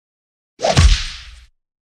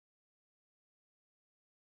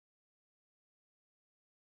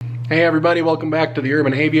Hey everybody, welcome back to the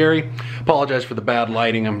Urban Aviary. Apologize for the bad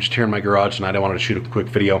lighting. I'm just here in my garage tonight. I wanted to shoot a quick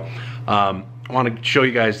video. I want to show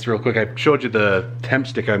you guys real quick. I showed you the Temp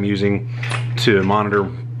Stick I'm using to monitor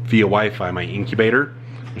via Wi-Fi my incubator.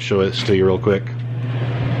 I'll show this to you real quick.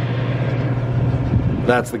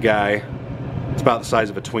 That's the guy. It's about the size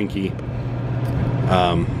of a Twinkie.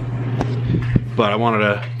 But I wanted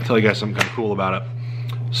to tell you guys something kind of cool about it.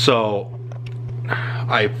 So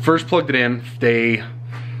I first plugged it in day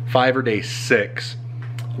 5 or day 6.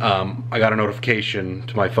 I got a notification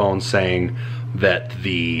to my phone saying that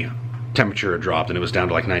the temperature had dropped and it was down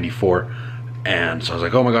to like 94. And so I was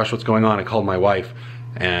like, oh my gosh, what's going on? I called my wife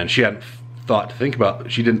and she hadn't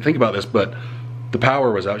she didn't think about this, but the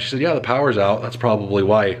power was out. She said, yeah, the power's out. That's probably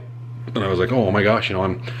why. And I was like, oh my gosh, you know,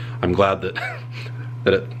 I'm glad that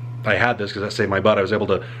I had this, because that saved my butt. I was able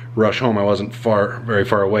to rush home. I wasn't very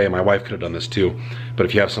far away. My wife could have done this too. But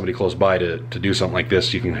if you have somebody close by to do something like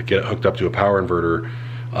this, you can get it hooked up to a power inverter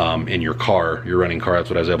in your car, your running car.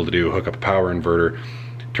 That's what I was able to do. Hook up a power inverter,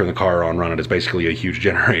 turn the car on, run it as basically a huge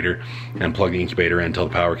generator, and plug the incubator in until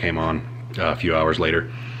the power came on a few hours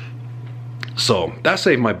later. So that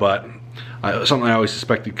saved my butt. Something I always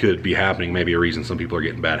suspected could be happening, maybe a reason some people are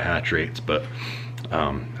getting bad hatch rates, but I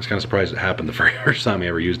was kind of surprised it happened the very first time I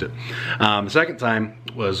ever used it. The second time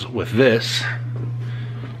was with this.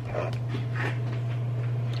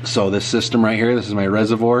 So this system right here, this is my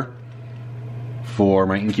reservoir for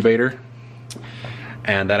my incubator,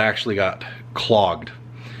 and that actually got clogged.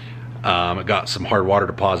 It got some hard water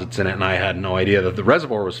deposits in it, and I had no idea that the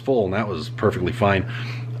reservoir was full, and that was perfectly fine,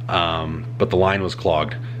 but the line was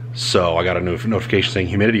clogged. So I got a notification saying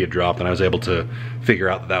humidity had dropped, and I was able to figure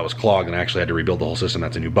out that that was clogged, and I actually had to rebuild the whole system.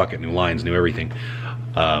 That's a new bucket, new lines, new everything.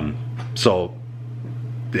 So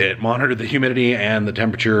it monitored the humidity and the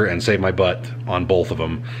temperature and saved my butt on both of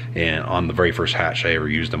them, and on the very first hatch I ever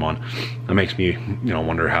used them on. It makes me, you know,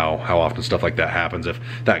 wonder how often stuff like that happens. If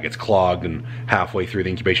that gets clogged and halfway through the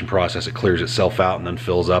incubation process it clears itself out and then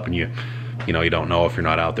fills up, and you don't know if you're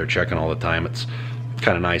not out there checking all the time. It's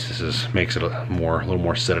kind of nice. This makes it a little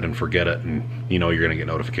more set it and forget it, and you know you're gonna get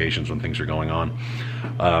notifications when things are going on.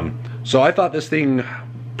 So I thought this thing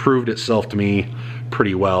proved itself to me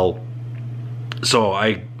pretty well. So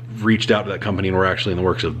I reached out to that company, and we're actually in the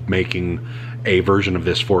works of making a version of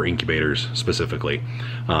this for incubators specifically,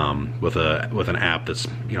 with an app that's,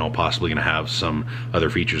 you know, possibly going to have some other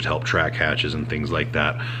features to help track hatches and things like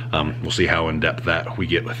that. We'll see how in depth that we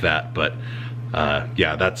get with that, but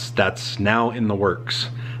yeah, that's now in the works.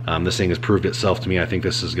 This thing has proved itself to me. I think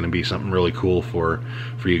this is going to be something really cool for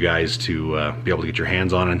you guys to be able to get your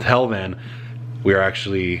hands on. Until then, we are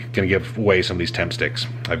actually going to give away some of these Temp Sticks.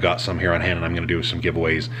 I've got some here on hand, and I'm going to do some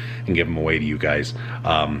giveaways and give them away to you guys.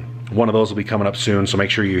 One of those will be coming up soon, so make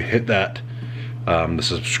sure you hit that the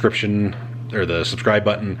subscription or the subscribe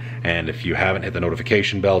button, and if you haven't, hit the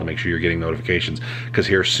notification bell to make sure you're getting notifications, because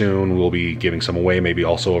here soon we'll be giving some away, maybe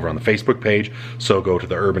also over on the Facebook page. So go to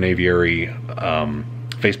the Urban Aviary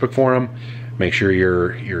Facebook forum, make sure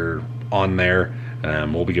you're on there,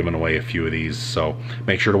 and we'll be giving away a few of these, so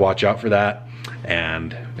make sure to watch out for that,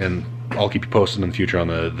 and I'll keep you posted in the future on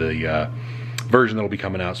the version that'll be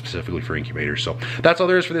coming out specifically for incubators. So that's all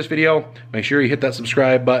there is for this video. Make sure you hit that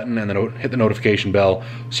subscribe button and then hit the notification bell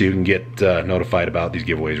so you can get notified about these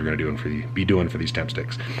giveaways we're going to be doing for these Temp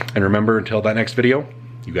Sticks. And remember, until that next video,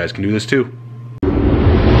 you guys can do this too.